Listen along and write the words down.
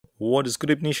What is good,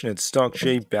 Ape Nation? It's Stock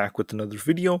J back with another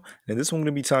video, and in this one I'm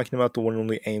going to be talking about the one and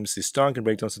only AMC stock and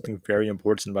break down something very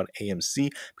important about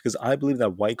AMC because I believe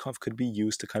that Wyckoff could be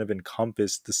used to kind of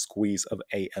encompass the squeeze of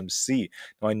AMC.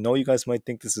 Now I know you guys might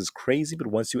think this is crazy, but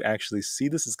once you actually see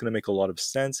this, it's going to make a lot of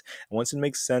sense, and once it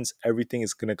makes sense, everything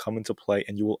is going to come into play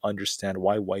and you will understand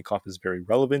why Wyckoff is very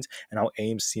relevant and how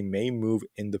AMC may move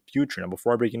in the future. Now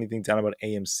before I break anything down about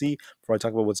AMC, before I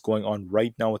talk about what's going on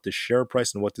right now with the share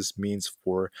price and what this means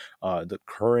for the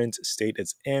current state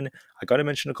it's in, I got to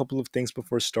mention a couple of things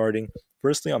before starting.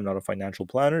 Firstly, I'm not a financial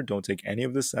planner. Don't take any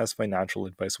of this as financial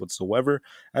advice whatsoever.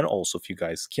 And also, if you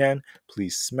guys can,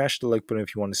 please smash the like button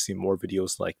if you want to see more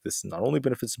videos like this. It not only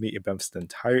benefits me, it benefits the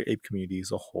entire ape community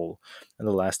as a whole. And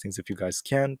the last things, if you guys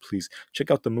can, please check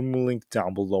out the Moomoo link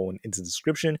down below and in the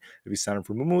description. If you sign up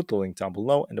for Moomoo, the link down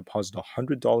below, and deposit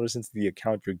 $100 into the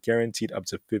account, you're guaranteed up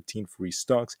to 15 free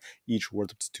stocks, each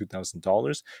worth up to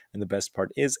 $2,000. And the best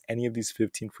part is, any of these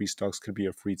 15 free stocks could be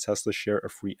a free Tesla share, a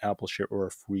free Apple share, or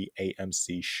a free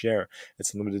AMC share.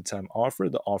 It's a limited time offer.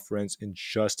 The offer ends in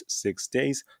just 6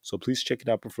 days, so please check it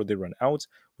out before they run out.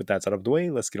 With that out of the way,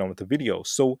 let's get on with the video.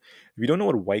 So if you don't know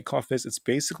what Wyckoff is, it's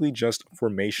basically just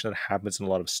formation that happens in a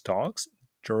lot of stocks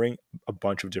during a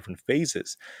bunch of different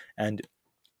phases. And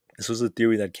this was a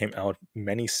theory that came out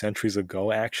many centuries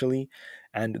ago, actually.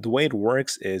 And the way it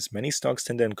works is many stocks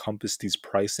tend to encompass these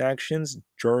price actions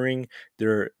during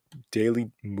their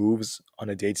daily moves on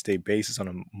a day-to-day basis, on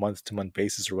a month-to-month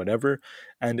basis, or whatever.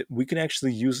 And we can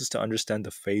actually use this to understand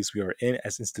the phase we are in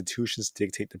as institutions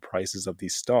dictate the prices of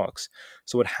these stocks.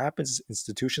 So what happens is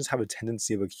institutions have a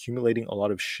tendency of accumulating a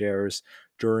lot of shares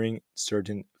during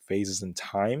certain phases in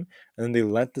time, and then they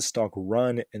let the stock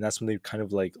run, and that's when they kind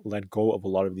of like let go of a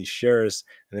lot of these shares,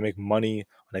 and they make money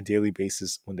on a daily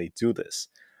basis when they do this.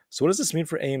 So what does this mean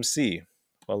for AMC?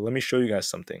 Well, let me show you guys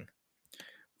something.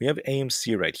 We have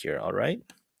AMC right here, all right?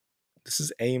 This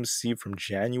is AMC from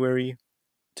January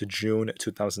to June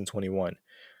 2021.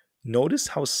 Notice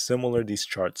how similar these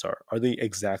charts are. Are they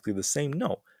exactly the same?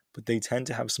 No, but they tend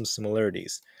to have some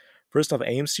similarities. First off,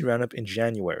 AMC ran up in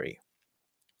January.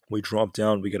 We drop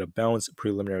down, we get a bounce,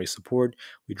 preliminary support.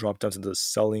 We drop down to the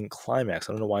selling climax.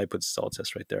 I don't know why I put sell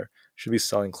test right there. Should be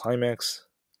selling climax.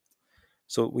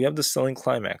 So we have the selling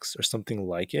climax or something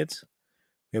like it.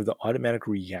 We have the automatic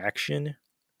reaction,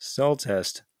 sell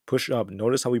test, push up.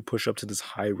 Notice how we push up to this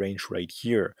high range right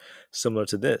here, similar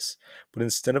to this. But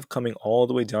instead of coming all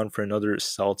the way down for another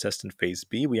sell test in phase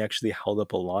B, we actually held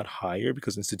up a lot higher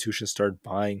because institutions started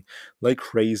buying like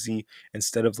crazy.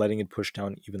 Instead of letting it push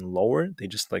down even lower, they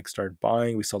just like started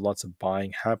buying. We saw lots of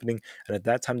buying happening. And at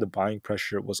that time, the buying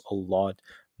pressure was a lot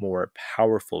more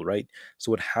powerful, right?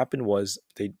 So what happened was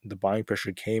the buying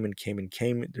pressure came and came and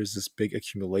came. There's this big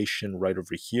accumulation right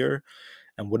over here.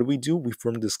 And what do? We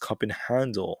formed this cup and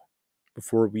handle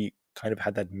before we kind of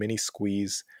had that mini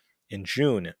squeeze in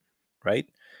June, right?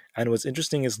 And what's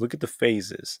interesting is look at the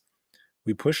phases.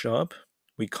 We push up,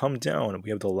 we come down. We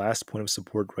have the last point of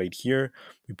support right here.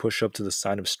 We push up to the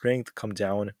sign of strength, come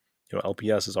down.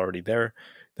 LPS is already there.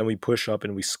 Then we push up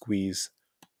and we squeeze.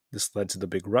 This led to the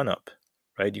big run up.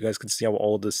 Right? You guys can see how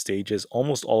all the stages,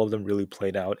 almost all of them really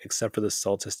played out, except for the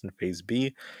sell test in phase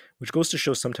B, which goes to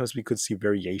show sometimes we could see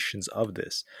variations of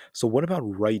this. So what about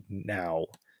right now?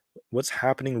 What's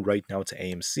happening right now to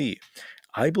AMC?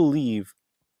 I believe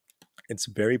it's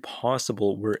very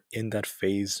possible we're in that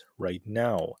phase right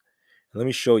now. Let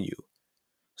me show you.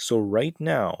 So right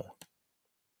now,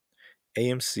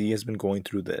 AMC has been going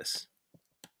through this.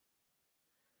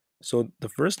 So the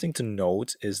first thing to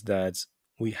note is that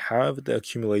we have the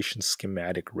accumulation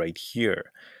schematic right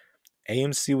here.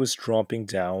 AMC was dropping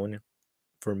down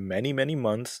for many, many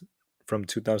months from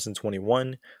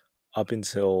 2021 up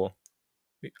until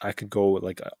I could go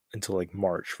until like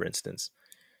March, for instance.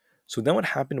 So then what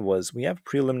happened was we have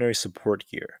preliminary support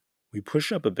here. We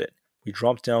push up a bit. We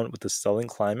drop down with the selling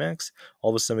climax. All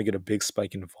of a sudden we get a big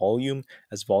spike in volume.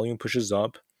 As volume pushes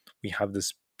up, we have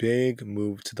this big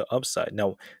move to the upside.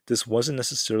 Now, this wasn't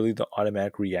necessarily the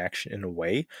automatic reaction in a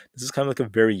way. This is kind of like a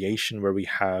variation where we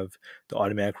have the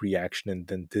automatic reaction and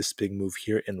then this big move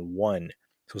here in one.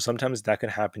 So sometimes that can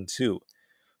happen too.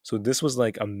 So this was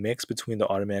like a mix between the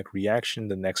automatic reaction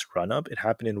and the next run up. It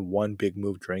happened in one big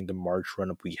move during the March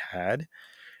run up we had.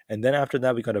 And then after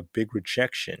that, we got a big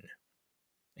rejection.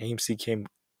 AMC came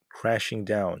crashing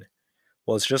down.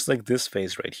 Well, it's just like this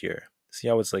phase right here. See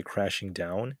how it's like crashing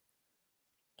down?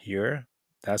 Here,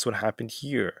 that's what happened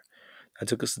here. That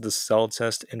took us to the sell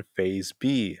test in phase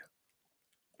B.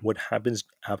 What happens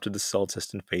after the sell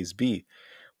test in phase B?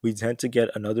 We tend to get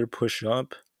another push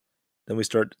up, then we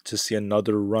start to see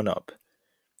another run up.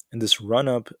 And this run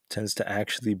up tends to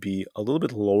actually be a little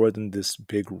bit lower than this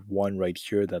big one right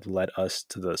here that led us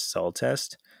to the sell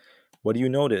test. What do you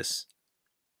notice?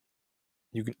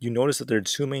 You notice that there are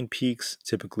two main peaks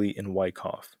typically in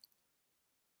Wyckoff.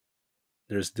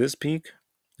 There's this peak,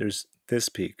 there's this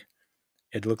peak.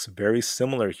 It looks very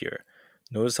similar here.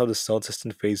 Notice how the sell test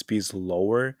in phase B is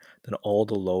lower than all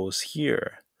the lows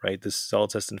here, right? This sell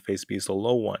test in phase B is the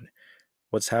low one.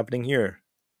 What's happening here?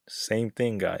 Same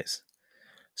thing, guys.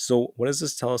 So what does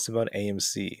this tell us about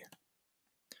AMC?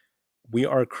 We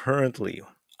are currently,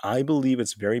 I believe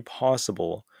it's very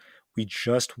possible, we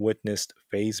just witnessed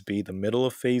phase B, the middle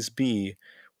of phase B,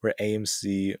 where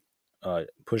AMC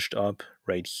pushed up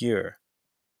right here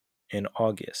in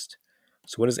August.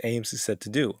 So what is AMC set to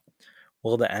do?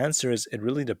 Well, the answer is it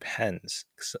really depends.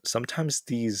 Sometimes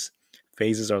these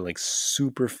phases are like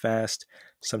super fast,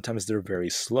 sometimes they're very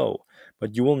slow,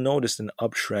 but you will notice an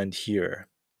uptrend here.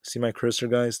 See my cursor,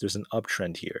 guys? There's an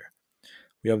uptrend here.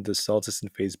 We have the sell test in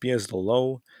phase B as the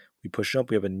low. We push up,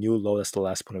 we have a new low, that's the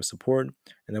last point of support,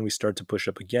 and then we start to push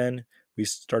up again. We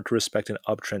start to respect an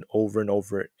uptrend over and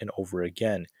over and over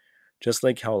again. Just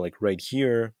like how, like right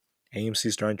here, AMC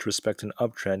is starting to respect an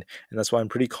uptrend, and that's why I'm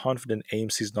pretty confident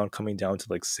AMC is not coming down to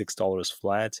like $6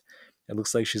 flat. It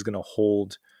looks like she's going to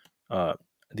hold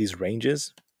these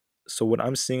ranges. So what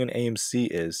I'm seeing in AMC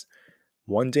is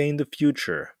one day in the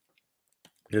future,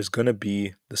 there's going to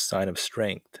be the sign of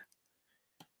strength.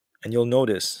 And you'll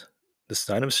notice the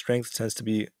sign of strength tends to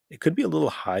be, it could be a little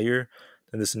higher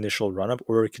than this initial run up,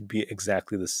 or it could be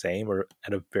exactly the same or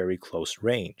at a very close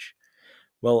range.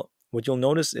 Well, what you'll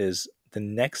notice is the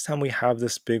next time we have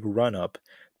this big run up,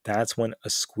 that's when a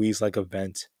squeeze like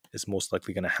event is most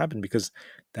likely going to happen, because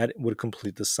that would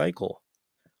complete the cycle.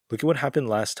 Look at what happened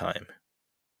last time.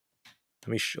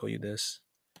 Let me show you this.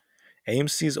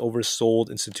 AMC is oversold.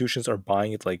 Institutions are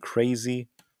buying it like crazy.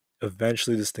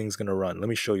 Eventually, this thing's going to run. Let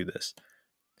me show you this.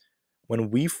 When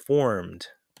we formed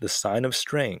the sign of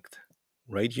strength,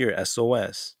 right here,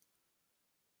 SOS,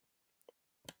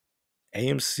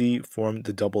 AMC formed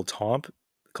the double top,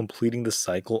 completing the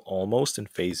cycle almost in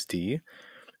phase D,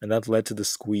 and that led to the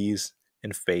squeeze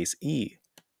in phase E.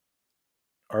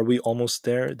 Are we almost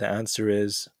there? The answer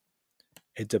is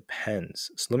it depends.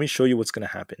 So let me show you what's going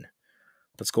to happen.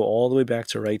 Let's go all the way back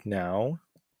to right now.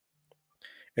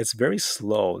 It's very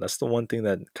slow. That's the one thing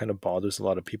that kind of bothers a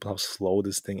lot of people, how slow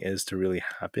this thing is to really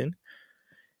happen.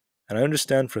 And I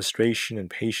understand frustration and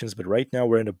patience, but right now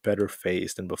we're in a better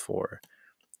phase than before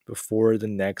the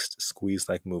next squeeze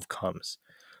like move comes.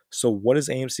 So what is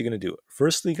AMC going to do?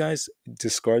 Firstly, guys,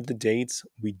 discard the dates.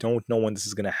 We don't know when this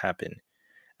is going to happen.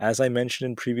 As I mentioned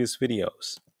in previous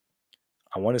videos,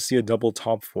 I want to see a double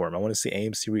top form. I want to see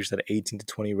AMC reach that 18 to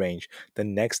 20 range. The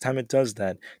next time it does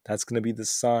that, that's going to be the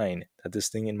sign that this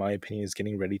thing, in my opinion, is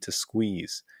getting ready to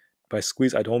squeeze. By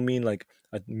squeeze, I don't mean like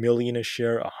a million a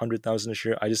share, 100,000 a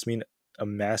share. I just mean a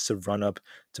massive run up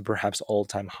to perhaps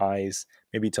all-time highs,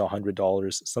 maybe to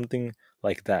 $100, something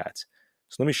like that.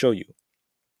 So let me show you.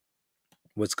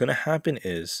 What's going to happen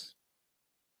is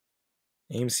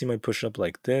AMC might push up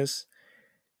like this.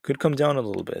 Could come down a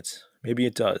little bit. Maybe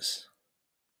it does.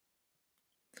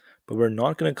 But we're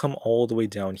not going to come all the way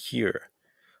down here.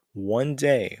 One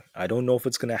day, I don't know if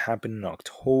it's going to happen in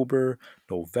October,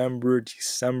 November,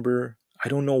 December. I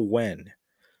don't know when.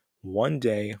 One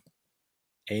day,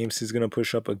 AMC is going to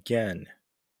push up again.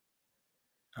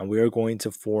 And we are going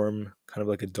to form kind of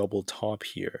like a double top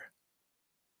here.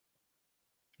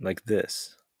 Like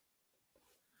this.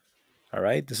 All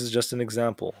right, this is just an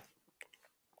example.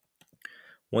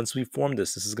 Once we form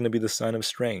this is going to be the sign of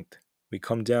strength. We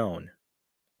come down,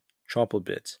 chop a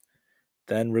bit.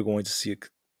 Then we're going to see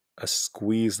a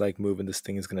squeeze-like move, and this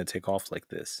thing is going to take off like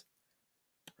this.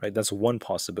 Right? That's one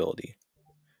possibility.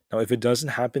 Now, if it doesn't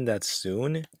happen that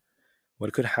soon,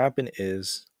 what could happen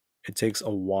is it takes a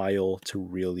while to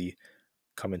really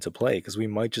come into play, because we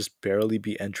might just barely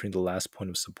be entering the last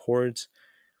point of support.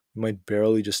 We might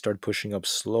barely just start pushing up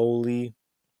slowly,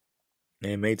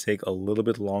 and it may take a little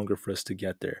bit longer for us to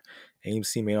get there.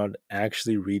 AMC may not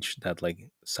actually reach that like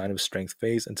sign of strength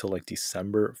phase until like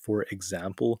December, for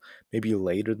example, maybe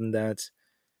later than that.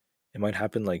 It might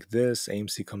happen like this.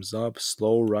 AMC comes up,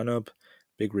 slow run up,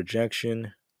 big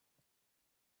rejection,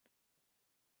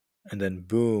 and then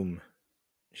boom,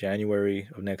 January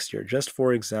of next year. Just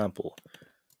for example,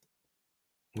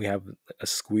 we have a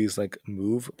squeeze like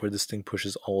move where this thing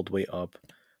pushes all the way up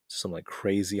to some like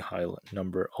crazy high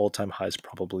number, all-time highs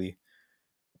probably,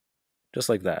 just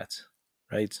like that,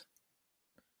 right?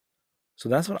 So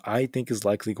that's what I think is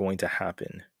likely going to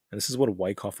happen. And this is what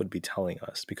Wyckoff would be telling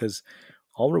us, because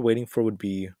all we're waiting for would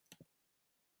be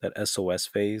that SOS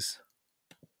phase,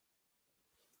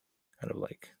 kind of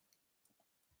like,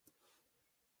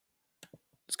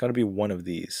 it's got to be one of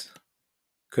these.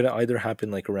 Could it either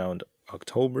happen like around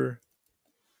October?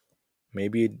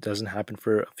 Maybe it doesn't happen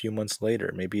for a few months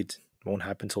later. Maybe it won't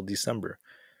happen till December.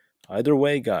 Either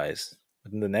way, guys,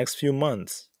 within the next few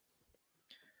months,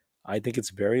 I think it's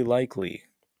very likely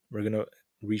we're going to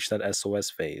reach that SOS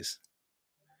phase.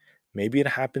 Maybe it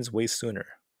happens way sooner.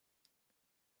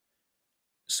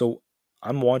 So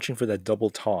I'm watching for that double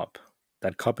top,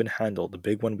 that cup and handle, the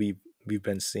big one we've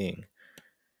been seeing.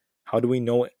 How do we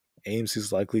know AMC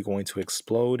is likely going to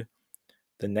explode?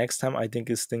 The next time I think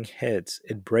this thing hits,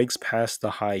 it breaks past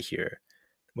the high here,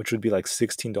 which would be like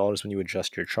 $16 when you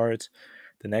adjust your charts.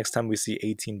 The next time we see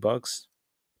 $18,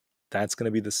 that's going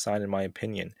to be the sign, in my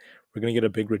opinion. We're going to get a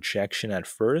big rejection at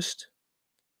first,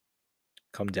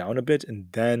 come down a bit, and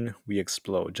then we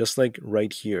explode, just like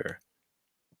right here,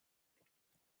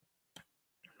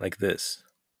 like this.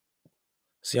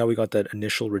 See how we got that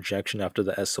initial rejection after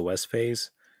the SOS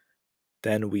phase?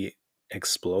 Then we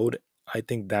explode. I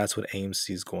think that's what AMC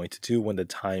is going to do when the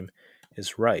time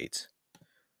is right.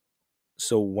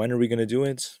 So when are we going to do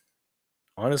it?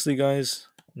 Honestly, guys,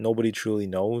 nobody truly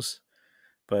knows,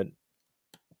 but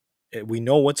we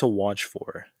know what to watch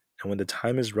for. And when the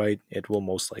time is right, it will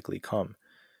most likely come.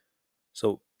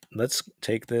 So let's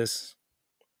take this.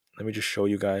 Let me just show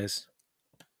you guys.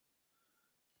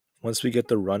 Once we get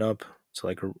the run up to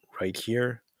like right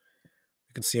here,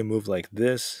 you can see a move like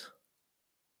this,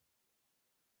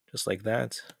 just like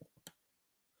that.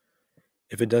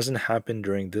 If it doesn't happen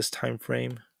during this time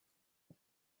frame,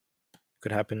 it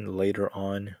could happen later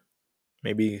on,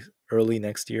 maybe early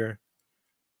next year,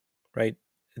 right?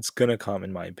 It's gonna come,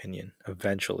 in my opinion,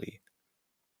 eventually.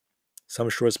 Some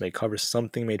shorts may cover,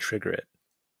 something may trigger it.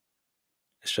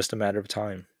 It's just a matter of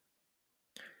time.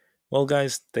 Well,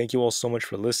 guys, thank you all so much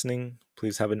for listening.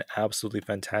 Please have an absolutely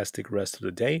fantastic rest of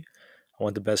the day. I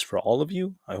want the best for all of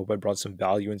you. I hope I brought some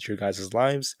value into your guys'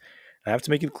 lives. I have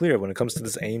to make it clear, when it comes to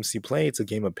this AMC play, it's a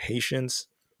game of patience.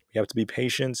 We have to be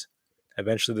patient.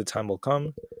 Eventually the time will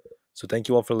come. So thank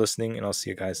you all for listening, and I'll see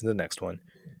you guys in the next one.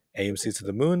 AMC to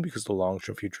the moon, because the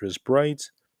long-term future is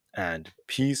bright. And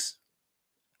peace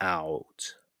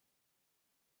out.